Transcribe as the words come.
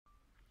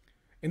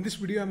In this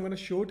video, I'm going to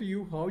show to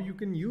you how you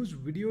can use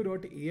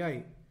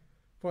vidyo.ai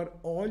for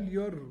all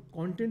your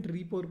content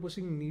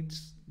repurposing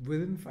needs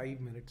within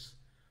 5 minutes.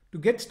 To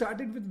get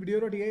started with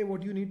vidyo.ai,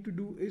 what you need to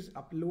do is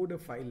upload a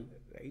file,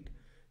 right?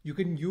 You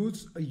can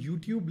use a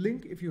YouTube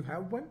link if you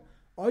have one,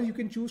 or you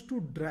can choose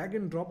to drag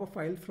and drop a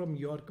file from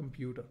your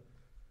computer.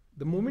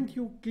 The moment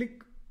you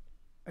click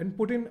and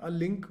put in a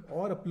link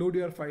or upload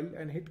your file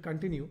and hit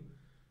continue,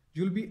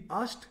 you'll be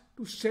asked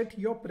to set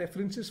your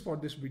preferences for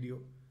this video.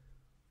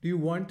 Do you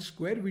want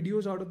square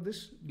videos out of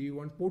this? Do you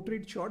want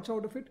portrait shots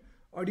out of it?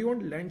 Or do you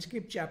want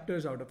landscape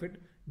chapters out of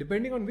it?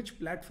 Depending on which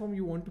platform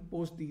you want to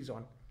post these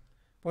on.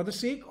 For the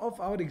sake of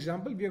our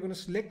example, we are going to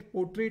select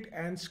portrait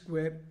and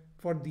square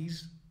for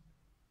these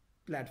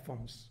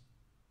platforms.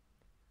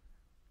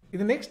 In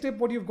the next step,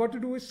 what you've got to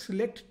do is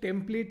select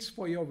templates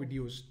for your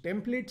videos.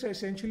 Templates are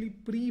essentially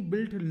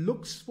pre-built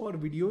looks for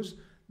videos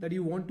that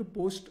you want to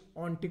post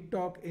on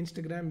TikTok,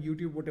 Instagram,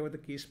 YouTube, whatever the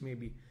case may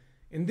be.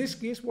 In this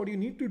case, what you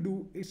need to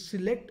do is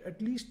select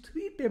at least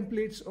 3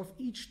 templates of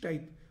each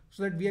type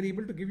so that we are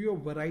able to give you a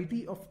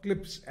variety of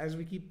clips as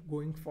we keep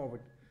going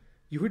forward.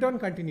 You hit on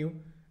continue,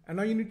 and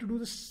now you need to do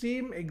the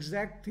same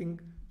exact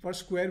thing for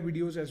square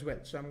videos as well.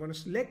 So I'm going to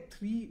select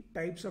 3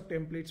 types of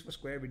templates for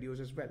square videos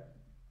as well.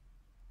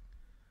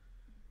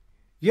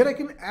 Here I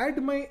can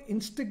add my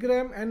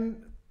Instagram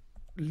and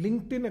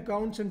LinkedIn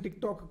accounts and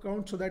TikTok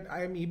accounts so that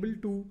I am able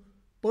to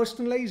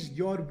personalize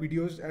your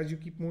videos as you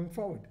keep moving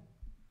forward.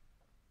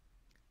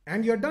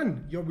 And you're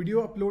done. Your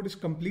video upload is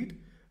complete.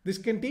 This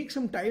can take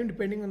some time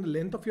depending on the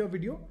length of your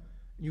video.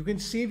 You can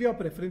save your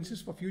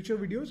preferences for future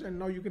videos, and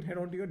now you can head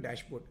on to your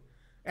dashboard.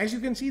 As you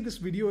can see, this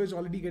video is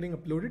already getting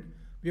uploaded.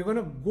 We're going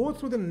to go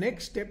through the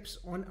next steps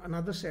on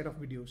another set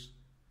of videos.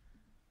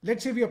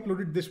 Let's say we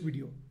uploaded this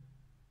video.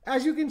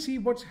 As you can see,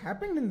 what's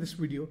happened in this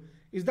video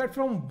is that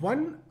from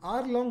 1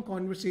 hour-long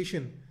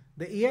conversation,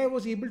 the AI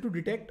was able to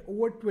detect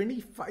over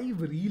 25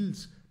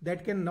 reels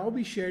that can now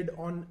be shared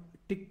on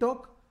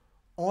TikTok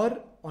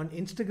or on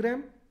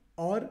Instagram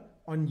or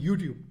on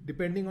YouTube,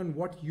 depending on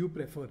what you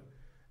prefer.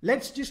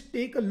 Let's just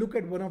take a look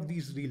at one of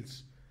these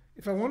reels.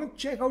 If I want to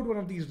check out one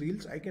of these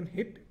reels, I can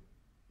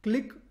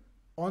click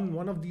on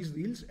one of these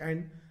reels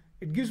and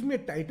it gives me a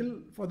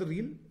title for the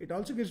reel. It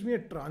also gives me a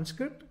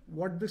transcript,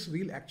 what this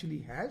reel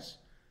actually has.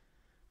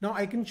 Now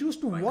I can choose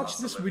to watch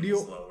this video,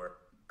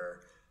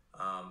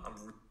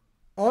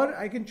 or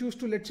I can choose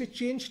to, let's say,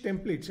 change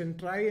templates and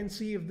try and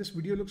see if this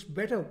video looks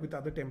better with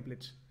other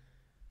templates.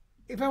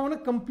 If I want to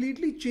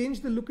completely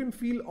change the look and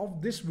feel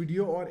of this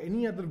video or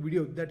any other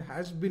video that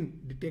has been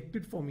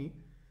detected for me,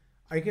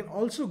 I can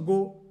also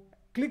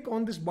click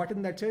on this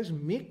button that says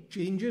make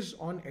changes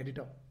on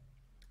editor.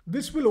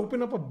 This will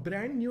open up a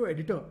brand new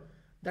editor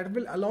that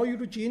will allow you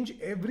to change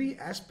every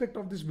aspect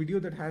of this video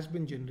that has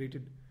been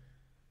generated.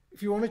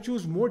 If you want to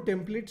choose more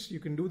templates, you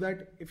can do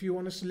that. If you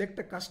want to select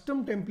a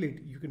custom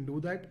template, you can do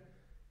that.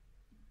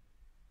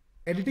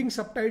 Editing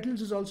subtitles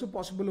is also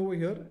possible over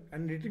here,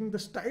 and editing the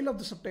style of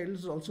the subtitles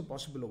is also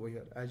possible over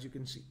here, as you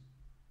can see.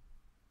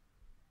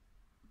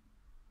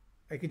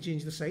 I can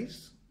change the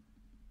size.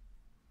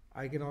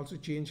 I can also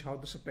change how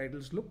the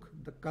subtitles look,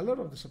 the color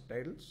of the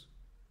subtitles,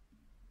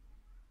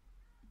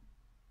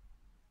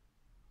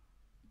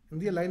 and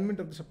the alignment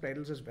of the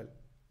subtitles as well.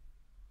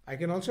 I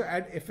can also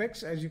add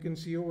effects, as you can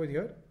see over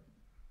here.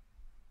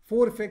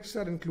 4 effects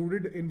are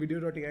included in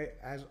vidyo.ai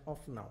as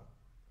of now.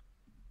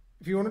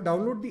 If you want to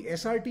download the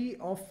SRT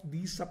of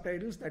these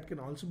subtitles, that can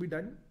also be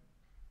done.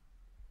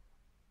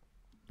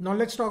 Now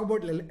let's talk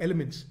about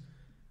elements.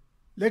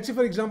 Let's say,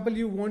 for example,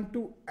 you want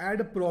to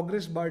add a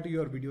progress bar to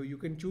your video. You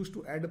can choose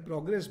to add a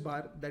progress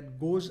bar that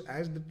goes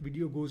as the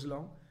video goes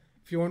along.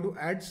 If you want to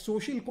add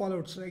social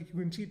callouts, like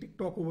you can see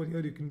TikTok over here,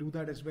 you can do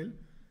that as well.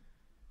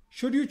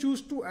 Should you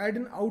choose to add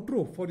an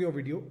outro for your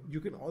video,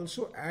 you can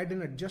also add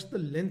and adjust the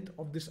length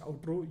of this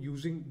outro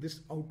using this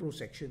outro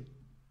section.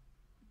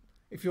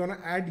 If you want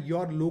to add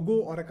your logo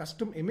or a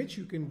custom image,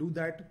 you can do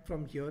that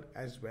from here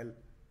as well.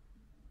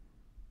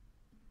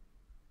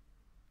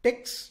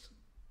 Text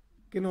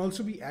can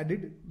also be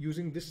added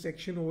using this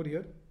section over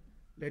here.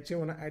 Let's say I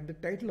want to add the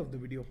title of the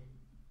video.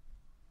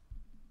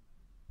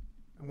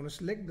 I'm going to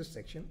select this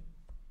section,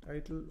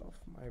 title of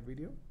my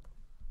video.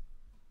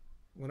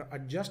 I'm going to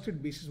adjust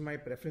it based on my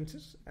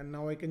preferences, and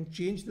now I can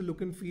change the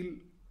look and feel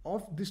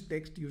of this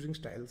text using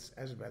styles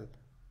as well.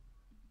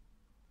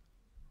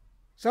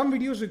 Some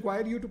videos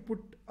require you to put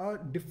a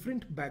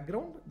different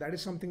background. That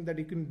is something that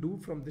you can do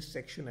from this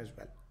section as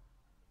well.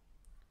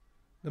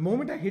 The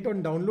moment I hit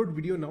on download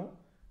video now,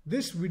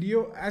 this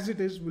video as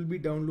it is will be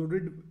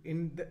downloaded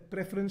in the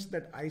preference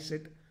that I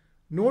set.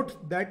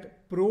 Note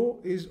that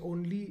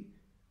 1080p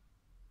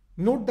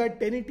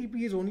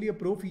is only a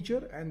pro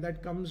feature, and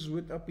that comes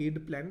with a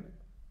paid plan.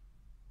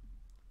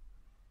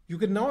 You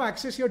can now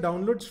access your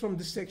downloads from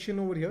this section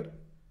over here.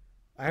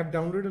 I have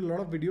downloaded a lot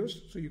of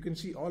videos, so you can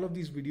see all of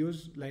these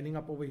videos lining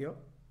up over here.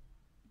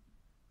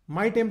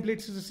 My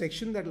templates is a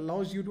section that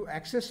allows you to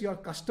access your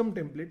custom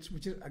templates,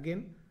 which is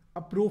again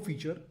a pro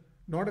feature,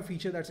 not a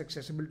feature that's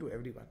accessible to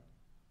everyone.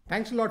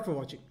 Thanks a lot for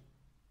watching.